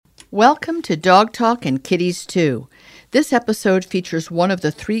Welcome to Dog Talk and Kitties Too. This episode features one of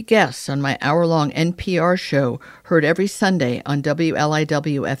the 3 guests on my hour-long NPR show, heard every Sunday on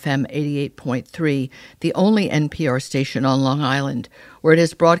WLIW-FM 88.3, the only NPR station on Long Island, where it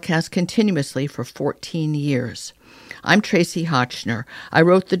has broadcast continuously for 14 years. I'm Tracy Hotchner. I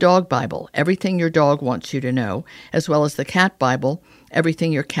wrote the Dog Bible, Everything Your Dog Wants You to Know, as well as the Cat Bible,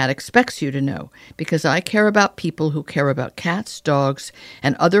 Everything Your Cat Expects You to Know, because I care about people who care about cats, dogs,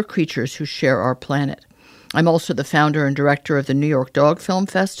 and other creatures who share our planet. I'm also the founder and director of the New York Dog Film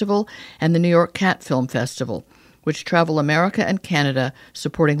Festival and the New York Cat Film Festival, which travel America and Canada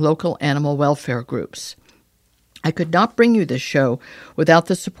supporting local animal welfare groups. I could not bring you this show without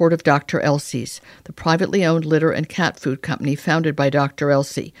the support of Dr. Elsie's, the privately owned litter and cat food company founded by Dr.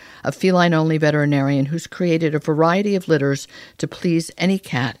 Elsie, a feline-only veterinarian who's created a variety of litters to please any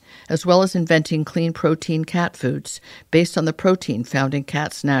cat, as well as inventing clean protein cat foods based on the protein found in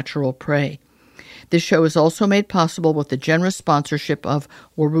cats' natural prey. This show is also made possible with the generous sponsorship of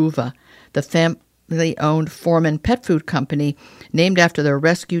Weruva, the family-owned Foreman pet food company named after their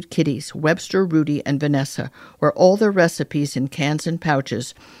rescued kitties, Webster, Rudy, and Vanessa, where all their recipes in cans and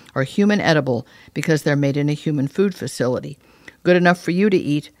pouches are human edible because they're made in a human food facility. Good enough for you to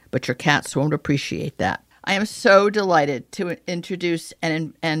eat, but your cats won't appreciate that. I am so delighted to introduce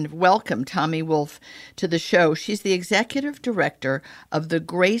and welcome Tommi Wolfe to the show. She's the executive director of the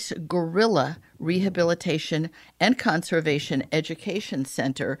Grace Gorilla Rehabilitation and Conservation Education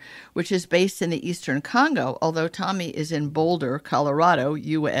Center, which is based in the Eastern Congo, although Tommi is in Boulder, Colorado,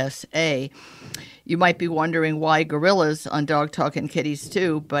 USA. You might be wondering why gorillas on Dog Talk and Kitties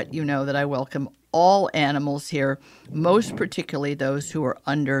Too, but you know that I welcome all animals here, most particularly those who are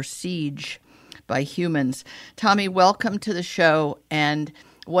under siege by humans. Tommi, welcome to the show, and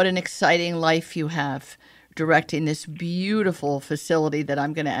what an exciting life you have directing this beautiful facility that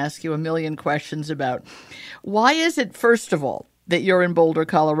I'm going to ask you a million questions about. Why is it, first of all, that you're in Boulder,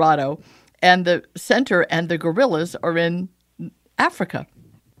 Colorado, and the center and the gorillas are in Africa?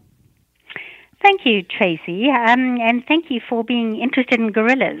 Thank you, Tracy, and thank you for being interested in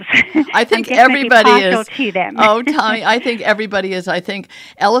gorillas. I think everybody is. To them. Oh, Tommi, I think everybody is. I think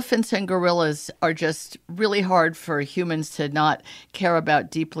elephants and gorillas are just really hard for humans to not care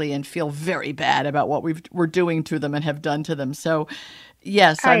about deeply and feel very bad about what we're doing to them and have done to them. So,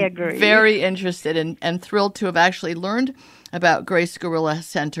 yes, I I'm agree. very interested and thrilled to have actually learned about Grace Gorilla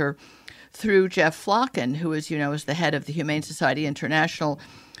Center through Jeff Flocken, who, as you know, is the head of the Humane Society International,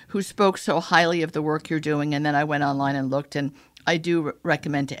 who spoke so highly of the work you're doing. And then I went online and looked, and I do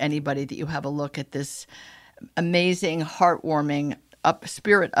recommend to anybody that you have a look at this amazing, heartwarming,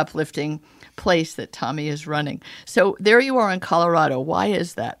 spirit uplifting place that Tommi is running. So there you are in Colorado. Why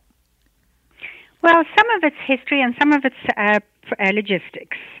is that? Well, some of it's history and some of it's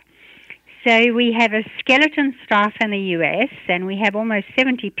logistics. So we have a skeleton staff in the U.S., and we have almost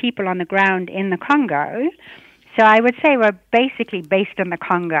 70 people on the ground in the Congo. So I would say we're basically based in the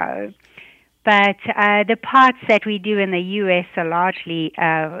Congo, but the parts that we do in the U.S. are largely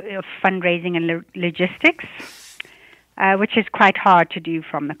fundraising and logistics, which is quite hard to do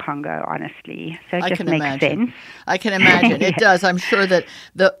from the Congo, honestly. So it just makes sense. I can imagine. It does. I'm sure that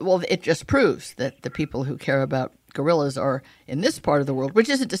it just proves that the people who care about gorillas are in this part of the world, which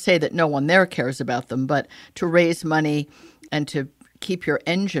isn't to say that no one there cares about them, but to raise money and to keep your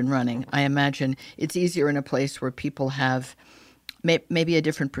engine running. I imagine it's easier in a place where people have maybe a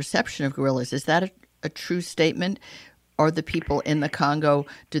different perception of gorillas. Is that a true statement? Are the people in the Congo,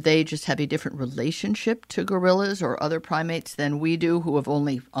 do they just have a different relationship to gorillas or other primates than we do, who have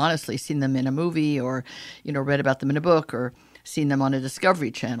only honestly seen them in a movie or, read about them in a book or seen them on a Discovery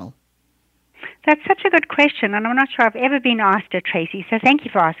Channel? That's such a good question, and I'm not sure I've ever been asked it, Tracy, so thank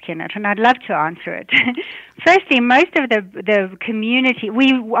you for asking it, and I'd love to answer it. Firstly, most of the community,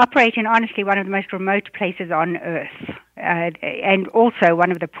 we operate in, honestly, one of the most remote places on Earth, and also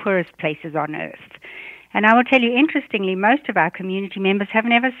one of the poorest places on Earth. And I will tell you, interestingly, most of our community members have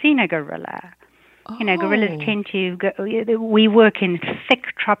never seen a gorilla. Oh. Gorillas tend to we work in thick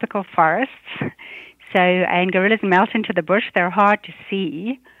tropical forests, and gorillas melt into the bush. They're hard to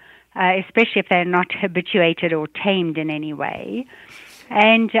see, especially if they're not habituated or tamed in any way.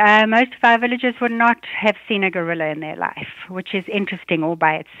 And most of our villagers would not have seen a gorilla in their life, which is interesting all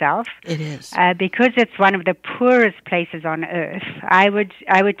by itself. It is. Because it's one of the poorest places on Earth, I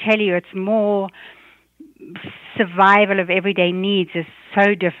would tell you it's more survival of everyday needs is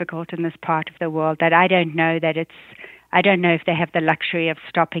so difficult in this part of the world that I don't know if they have the luxury of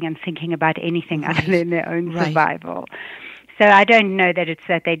stopping and thinking about anything other than their own survival. So I don't know that it's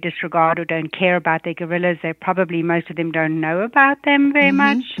that they disregard or don't care about the gorillas. Most of them don't know about them very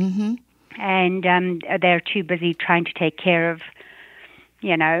much. Mm-hmm. And they're too busy trying to take care of,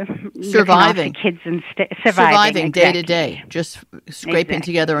 surviving kids and surviving exactly. day to day, just scraping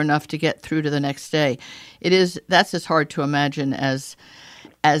Exactly. together enough to get through to the next day. That's as hard to imagine as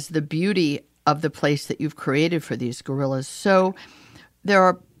the beauty of the place that you've created for these gorillas. So there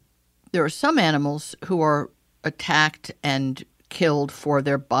are some animals who are attacked and killed for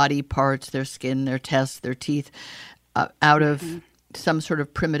their body parts, their skin, their tests, their teeth, out of some sort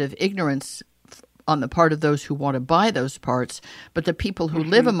of primitive ignorance on the part of those who want to buy those parts. But the people who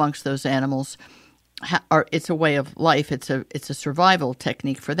live amongst those animals, it's a way of life. It's a survival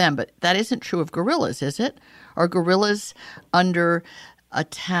technique for them. But that isn't true of gorillas, is it? Are gorillas under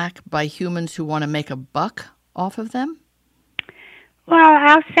attack by humans who want to make a buck off of them? Well,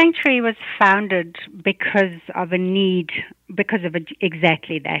 our sanctuary was founded because of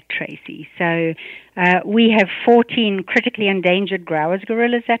exactly that, Tracy. So we have 14 critically endangered growers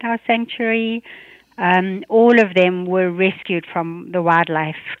gorillas at our sanctuary. All of them were rescued from the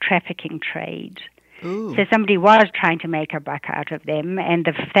wildlife trafficking trade. Ooh. So somebody was trying to make a buck out of them, and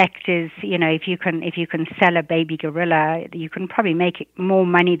the fact is, if you can sell a baby gorilla, you can probably make more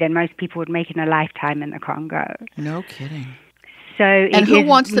money than most people would make in a lifetime in the Congo. No kidding. So and who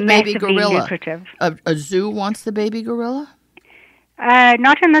wants the baby gorilla? Lucrative. A zoo wants the baby gorilla?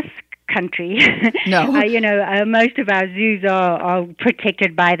 Not in this country. No. Most of our zoos are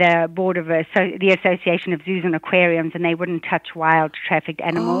protected by the board of the Association of Zoos and Aquariums, and they wouldn't touch wild trafficked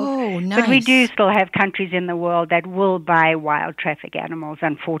animals. Oh, nice. But we do still have countries in the world that will buy wild trafficked animals,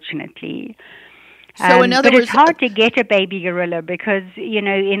 unfortunately. So in other but words, it's hard to get a baby gorilla because,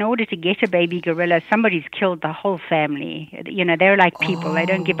 in order to get a baby gorilla, somebody's killed the whole family. They're like people. They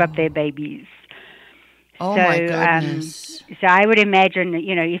don't give up their babies. Oh, my goodness. So I would imagine,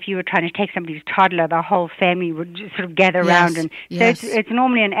 if you were trying to take somebody's toddler, the whole family would just sort of gather around. And so it's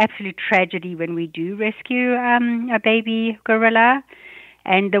normally an absolute tragedy when we do rescue a baby gorilla.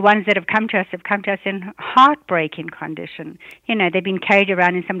 And the ones that have come to us in heartbreaking condition. They've been carried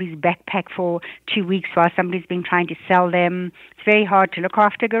around in somebody's backpack for 2 weeks while somebody's been trying to sell them. It's very hard to look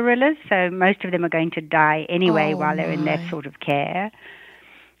after gorillas, so most of them are going to die anyway while they're in that sort of care.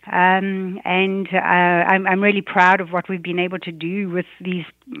 I'm really proud of what we've been able to do with these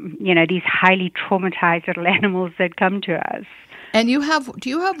highly traumatized little animals that come to us. And do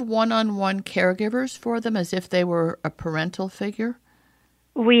you have one-on-one caregivers for them as if they were a parental figure?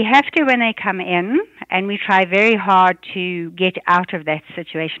 We have to when they come in, and we try very hard to get out of that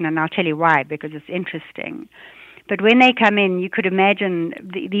situation, and I'll tell you why, because it's interesting. But when they come in, you could imagine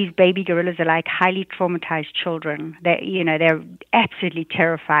these baby gorillas are like highly traumatized children. They're absolutely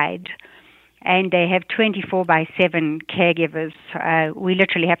terrified, and they have 24/7 caregivers. We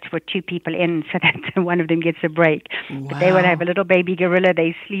literally have to put 2 people in so that one of them gets a break. Wow. But they will have a little baby gorilla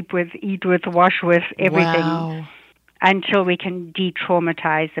they sleep with, eat with, wash with, everything. Wow. Until we can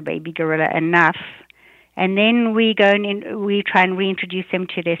de-traumatize the baby gorilla enough. And then we try and reintroduce them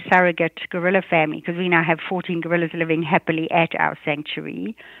to their surrogate gorilla family, because we now have 14 gorillas living happily at our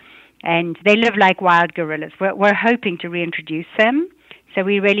sanctuary. And they live like wild gorillas. We're hoping to reintroduce them. So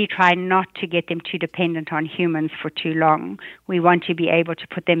we really try not to get them too dependent on humans for too long. We want to be able to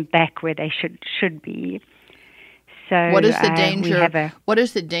put them back where they should be. So, what is the danger? What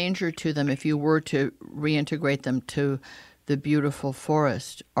is the danger to them if you were to reintegrate them to the beautiful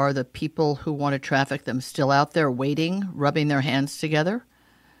forest? Are the people who want to traffic them still out there waiting, rubbing their hands together?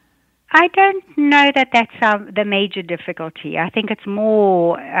 I don't know that that's the major difficulty. I think it's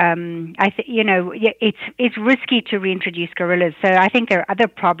more. It's risky to reintroduce gorillas. So I think there are other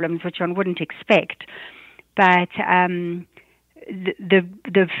problems which one wouldn't expect, but.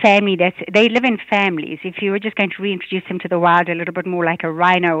 The family they live in families. If you were just going to reintroduce them to the wild a little bit more like a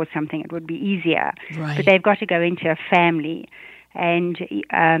rhino or something, it would be easier. Right. But they've got to go into a family, and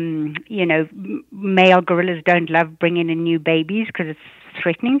male gorillas don't love bringing in new babies because it's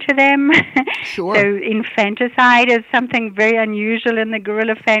threatening to them. Sure. So infanticide is something very unusual in the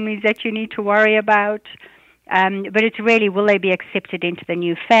gorilla families that you need to worry about. But it's really, will they be accepted into the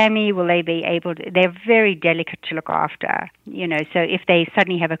new family? Will they be able to, they're very delicate to look after, so if they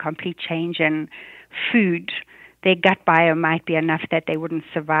suddenly have a complete change in food, their gut biome might be enough that they wouldn't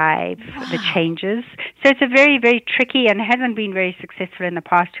survive the changes. So it's a very, very tricky and hasn't been very successful in the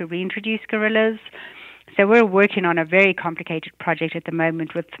past to reintroduce gorillas. So we're working on a very complicated project at the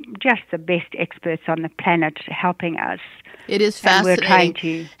moment with just the best experts on the planet helping us. It is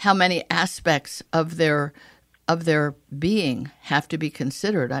fascinating how many aspects of their of their being have to be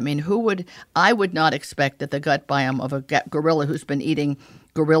considered. I mean, I would not expect that the gut biome of a gorilla who's been eating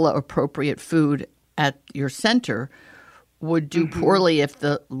gorilla-appropriate food at your center would do poorly if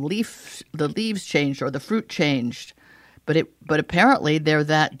the leaves changed or the fruit changed. But apparently they're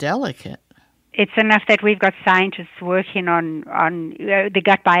that delicate. It's enough that we've got scientists working on the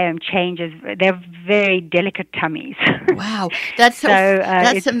gut biome changes. They're very delicate tummies. Wow, that's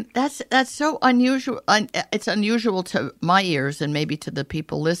that's so unusual. It's unusual to my ears and maybe to the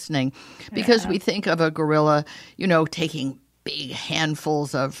people listening, because we think of a gorilla, taking big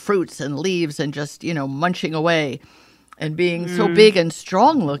handfuls of fruits and leaves and just munching away, and being so big and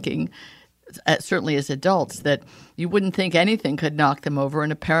strong looking. Certainly as adults, that you wouldn't think anything could knock them over,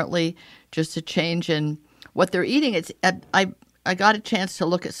 and apparently just a change in what they're eating. I got a chance to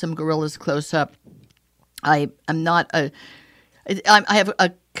look at some gorillas close up. I have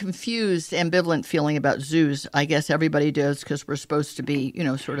a confused, ambivalent feeling about zoos. I guess everybody does, because we're supposed to be,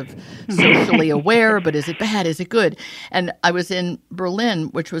 sort of socially aware, but is it bad? Is it good? And I was in Berlin,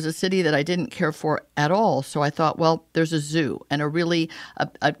 which was a city that I didn't care for at all. So I thought, well, there's a zoo, and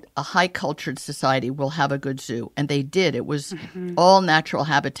a high-cultured society will have a good zoo. And they did. It was all natural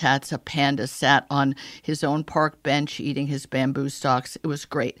habitats. A panda sat on his own park bench eating his bamboo stalks. It was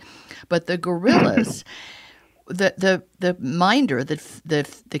great. But the gorillas... The minder,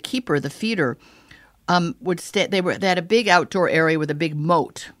 the keeper, the feeder, would stay. They had a big outdoor area with a big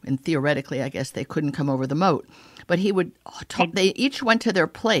moat, and theoretically, I guess they couldn't come over the moat. But he would. They each went to their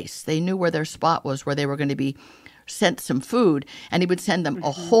place. They knew where their spot was, where they were going to be sent some food, and he would send them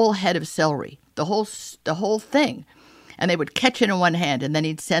a whole head of celery, the whole thing, and they would catch it in one hand, and then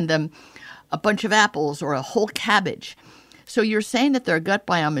he'd send them a bunch of apples or a whole cabbage. So you're saying that their gut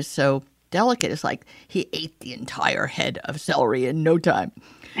biome is so delicate. It's like he ate the entire head of celery in no time.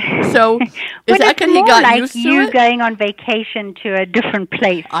 So is that because he got used to it? It's more like you going on vacation to a different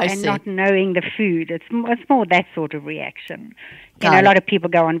place not knowing the food. It's more that sort of reaction. A lot of people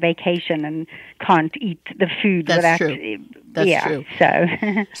go on vacation and can't eat the food without... True. That's true.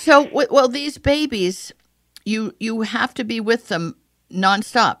 So, well, these babies, you have to be with them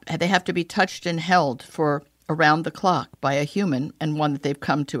nonstop. They have to be touched and held for around the clock by a human, and one that they've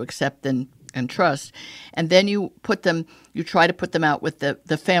come to accept and trust. And then you try to put them out with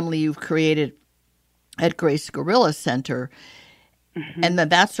the family you've created at Grace Gorilla Center. And then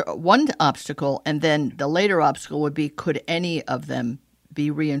that's one obstacle. And then the later obstacle would be, could any of them be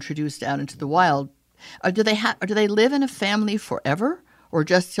reintroduced out into the wild? Or do they live in a family forever, or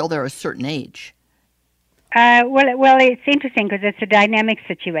just till they're a certain age? Well, it's interesting because it's a dynamic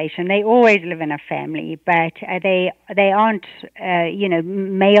situation. They always live in a family, but they aren't.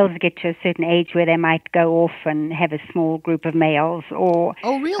 Males get to a certain age where they might go off and have a small group of males, or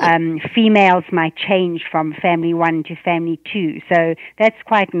females might change from family 1 to family 2. So that's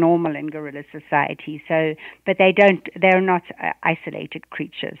quite normal in gorilla society. So, but they don't. They're not isolated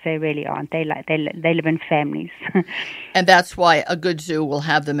creatures. They really aren't. They live in families. And that's why a good zoo will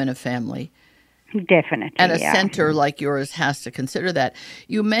have them in a family. Definitely. And a center like yours has to consider that.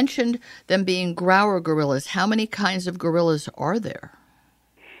 You mentioned them being grower gorillas. How many kinds of gorillas are there?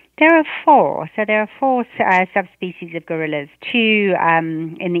 There are 4. So there are 4 subspecies of gorillas, 2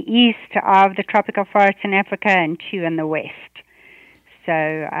 in the east of the tropical forests in Africa and 2 in the west. So,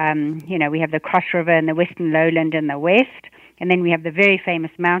 we have the Cross River in the western lowland in the west. And then we have the very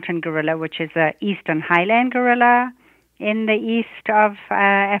famous mountain gorilla, which is the eastern highland gorilla in the east of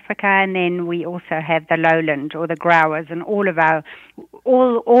Africa, and then we also have the lowland or the growers, and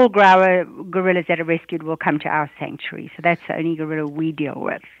all grower gorillas that are rescued will come to our sanctuary. So that's the only gorilla we deal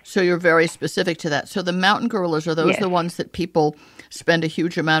with. So you're very specific to that. So the mountain gorillas, are those the ones that people spend a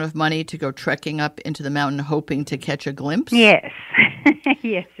huge amount of money to go trekking up into the mountain hoping to catch a glimpse? Yes.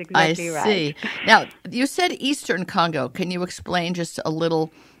 Yes, exactly right. I see. Now, you said Eastern Congo. Can you explain just a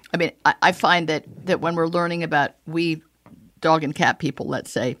little? I mean, I find that when we're learning about, dog and cat people,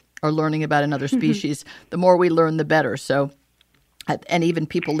 let's say, are learning about another species, the more we learn, the better. So, and even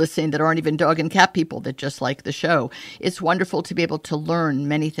people listening that aren't even dog and cat people that just like the show, it's wonderful to be able to learn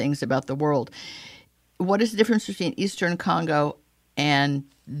many things about the world. What is the difference between Eastern Congo and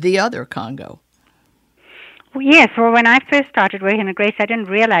the other Congo? Yes, well, when I first started working at Grace, I didn't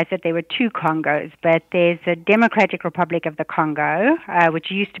realize that there were 2 Congos, but there's the Democratic Republic of the Congo, which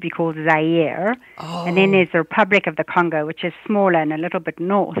used to be called Zaire, and then there's the Republic of the Congo, which is smaller and a little bit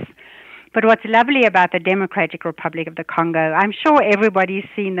north. But what's lovely about the Democratic Republic of the Congo, I'm sure everybody's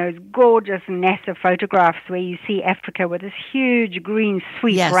seen those gorgeous NASA photographs where you see Africa with this huge green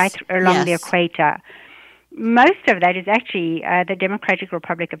sweep right along the equator. Most of that is actually the Democratic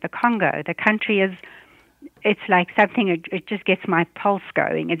Republic of the Congo. The country is it's like something, it just gets my pulse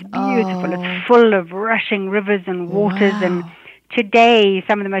going. It's beautiful. It's full of rushing rivers and waters. Wow. And today,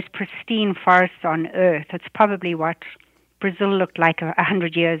 some of the most pristine forests on earth. It's probably what Brazil looked like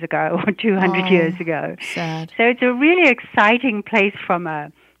 100 years ago or 200 years ago. Sad. So it's a really exciting place from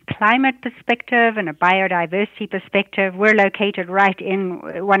a climate perspective and a biodiversity perspective. We're located right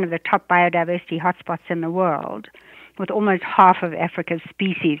in one of the top biodiversity hotspots in the world, with almost half of Africa's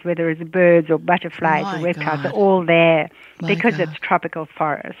species, whether it's birds or butterflies or reptiles, are all there because it's tropical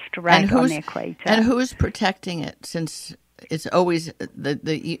forest right on the equator. And who's protecting it, since it's always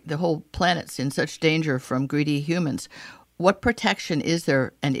the whole planet's in such danger from greedy humans? What protection is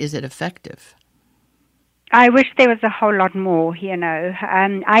there, and is it effective? I wish there was a whole lot more,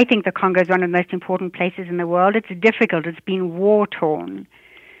 I think the Congo is one of the most important places in the world. It's difficult. It's been war-torn.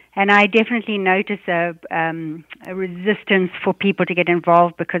 And I definitely notice a resistance for people to get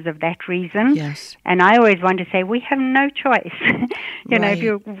involved because of that reason. Yes. And I always want to say, we have no choice. If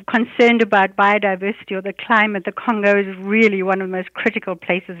you're concerned about biodiversity or the climate, the Congo is really one of the most critical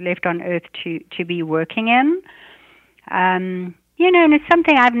places left on Earth to be working in. And it's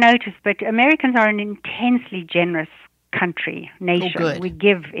something I've noticed, but Americans are an intensely generous nation. Oh, good. We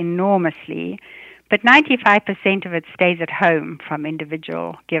give enormously, but 95% of it stays at home from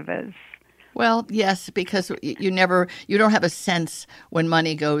individual givers. Well, yes, because you don't have a sense when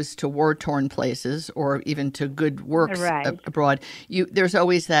money goes to war-torn places or even to good works abroad. There's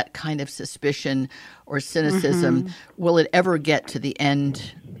always that kind of suspicion or cynicism. Mm-hmm. Will it ever get to the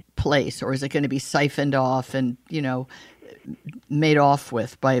end place, or is it going to be siphoned off and, made off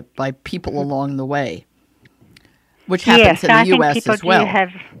with by people along the way? Which happens in the U.S. as well.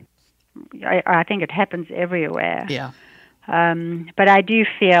 I think it happens everywhere. Yeah. But I do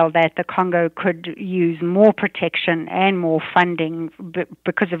feel that the Congo could use more protection and more funding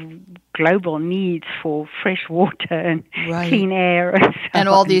because of global needs for fresh water and clean air. And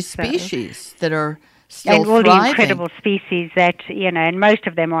all these species that are still thriving. And all the incredible species that, and most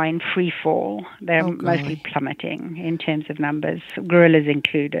of them are in free fall. They're mostly plummeting in terms of numbers, gorillas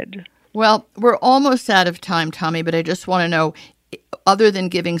included. Well, we're almost out of time, Tommi, but I just want to know, other than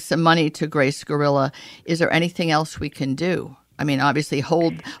giving some money to Grace Gorilla, is there anything else we can do? I mean, obviously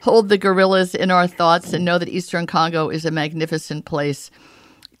hold the gorillas in our thoughts and know that Eastern Congo is a magnificent place.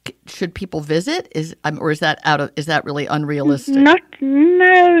 Should people visit? Is that really unrealistic? No,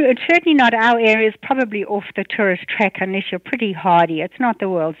 it's certainly not. Our area is probably off the tourist track unless you're pretty hardy. It's not the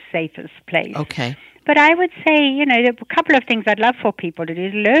world's safest place. Okay. But I would say, a couple of things I'd love for people to do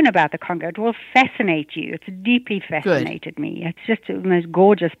is learn about the Congo. It will fascinate you. It's deeply fascinated me. It's just the most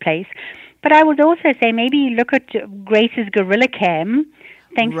gorgeous place. But I would also say maybe look at Grace's Gorilla Cam.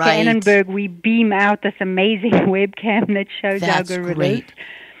 Thanks to Annenberg, we beam out this amazing webcam that shows our gorillas. Great.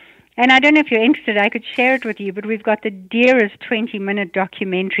 And I don't know if you're interested, I could share it with you, but we've got the dearest 20-minute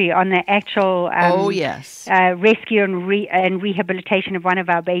documentary on the actual rescue and rehabilitation of one of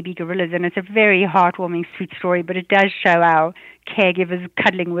our baby gorillas. And it's a very heartwarming, sweet story, but it does show our caregivers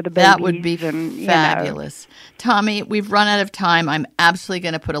cuddling with the babies. That would be fabulous. Tommi, we've run out of time. I'm absolutely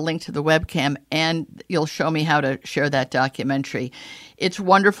going to put a link to the webcam, and you'll show me how to share that documentary. It's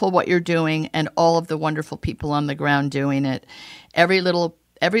wonderful what you're doing, and all of the wonderful people on the ground doing it. Every little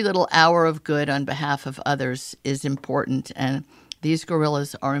hour of good on behalf of others is important, and these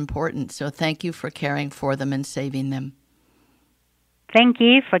gorillas are important. So thank you for caring for them and saving them. Thank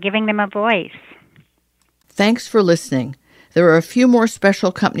you for giving them a voice. Thanks for listening. There are a few more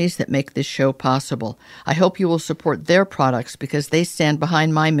special companies that make this show possible. I hope you will support their products because they stand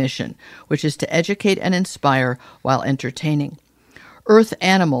behind my mission, which is to educate and inspire while entertaining. Earth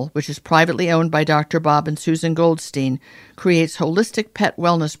Animal, which is privately owned by Dr. Bob and Susan Goldstein, creates holistic pet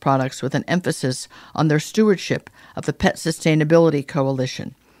wellness products with an emphasis on their stewardship of the Pet Sustainability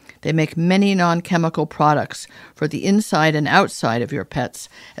Coalition. They make many non-chemical products for the inside and outside of your pets,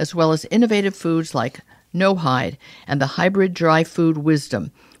 as well as innovative foods like No Hide and the hybrid dry food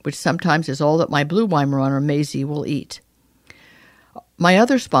Wisdom, which sometimes is all that my blue Weimaraner Maisie will eat. My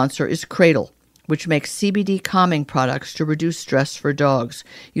other sponsor is Cradle, which makes CBD calming products to reduce stress for dogs,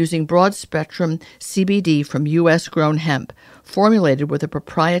 using broad-spectrum CBD from U.S.-grown hemp, formulated with a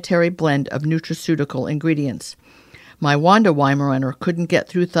proprietary blend of nutraceutical ingredients. My Wanda Weimaraner couldn't get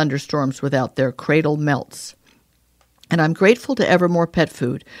through thunderstorms without their Cradle melts. And I'm grateful to Evermore Pet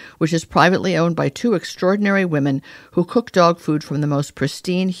Food, which is privately owned by two extraordinary women who cook dog food from the most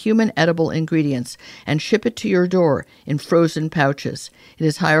pristine human edible ingredients and ship it to your door in frozen pouches. It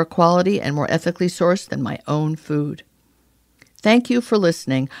is higher quality and more ethically sourced than my own food. Thank you for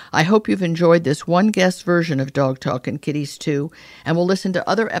listening. I hope you've enjoyed this one-guest version of Dog Talk and Kitties 2, and will listen to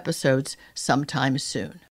other episodes sometime soon.